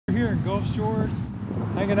here in Gulf Shores,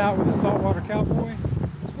 hanging out with the Saltwater Cowboy.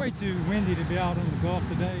 It's way too windy to be out on the Gulf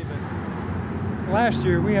today, but last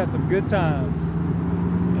year we had some good times.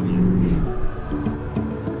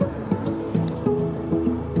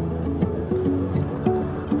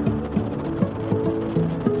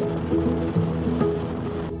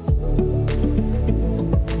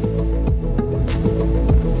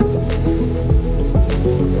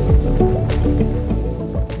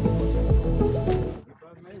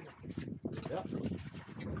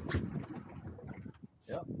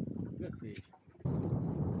 Yep, good fish.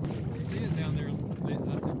 See it down there.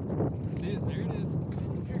 That's it. See it? There it is.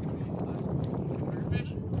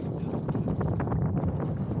 Fish.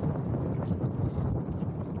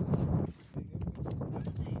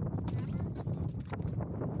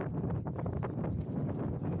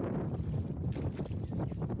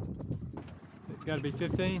 It's got to be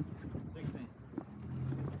 15? 16.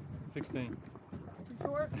 16. Too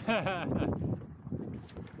short?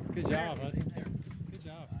 Good job, Hudson. Good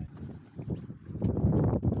job.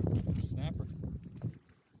 Snapper.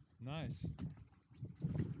 Nice.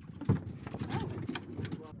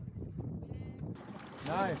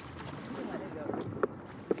 Nice.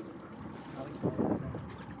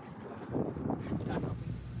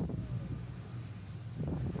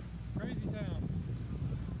 Crazy town.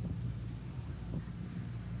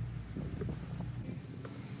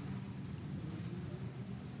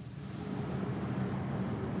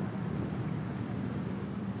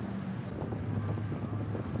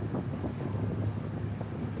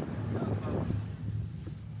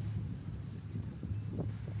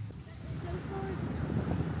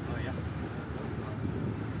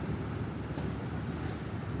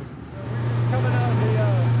 Coming out of the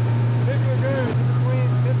big lagoon between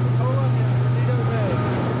Pensacola and Tornado Bay.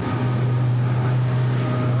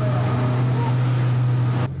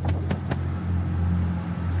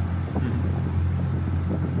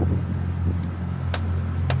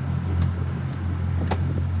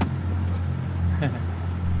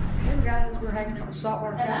 Hey guys, we're hanging out with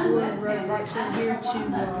Saltwater Cowboy and we're at a bike show here to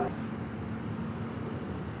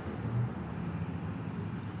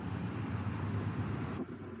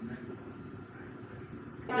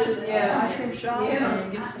ice cream shop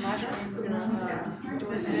and get some ice cream. We're gonna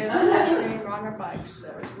enjoy some ice cream, ride our bikes. So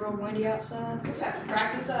it's real windy outside. So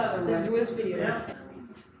Practice the other let's one. enjoy this video.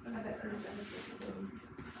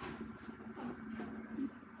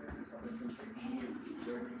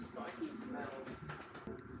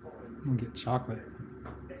 I'm gonna get chocolate.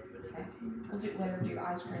 We'll do later do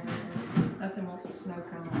ice cream. That's in most of the snow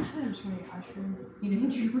cone. I thought I was gonna get ice cream. You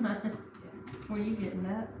didn't you mine? What are you getting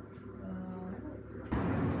that?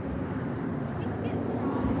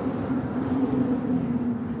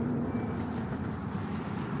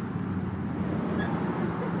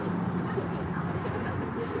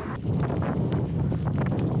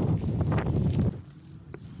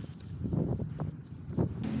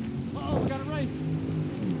 Oh, we got a race.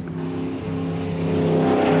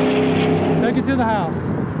 Take it to the house.